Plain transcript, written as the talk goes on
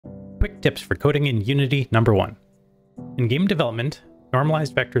Quick tips for coding in Unity number 1. In game development,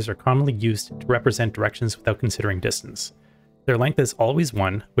 normalized vectors are commonly used to represent directions without considering distance. Their length is always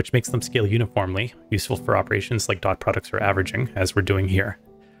 1, which makes them scale uniformly, useful for operations like dot products or averaging, as we're doing here.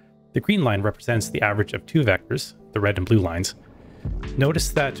 The green line represents the average of two vectors, the red and blue lines. Notice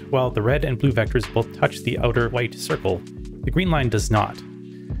that while the red and blue vectors both touch the outer white circle, the green line does not.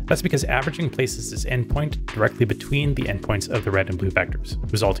 That's because averaging places this endpoint directly between the endpoints of the red and blue vectors,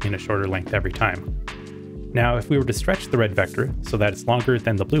 resulting in a shorter length every time. Now, if we were to stretch the red vector so that it's longer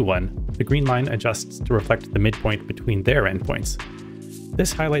than the blue one, the green line adjusts to reflect the midpoint between their endpoints.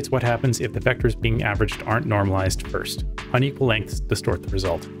 This highlights what happens if the vectors being averaged aren't normalized first. Unequal lengths distort the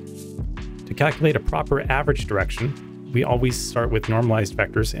result. To calculate a proper average direction, we always start with normalized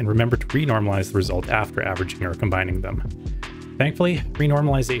vectors and remember to renormalize the result after averaging or combining them. Thankfully,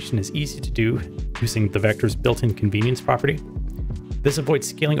 renormalization is easy to do using the vector's built-in convenience property. This avoids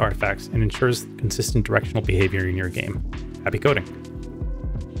scaling artifacts and ensures consistent directional behavior in your game. Happy coding!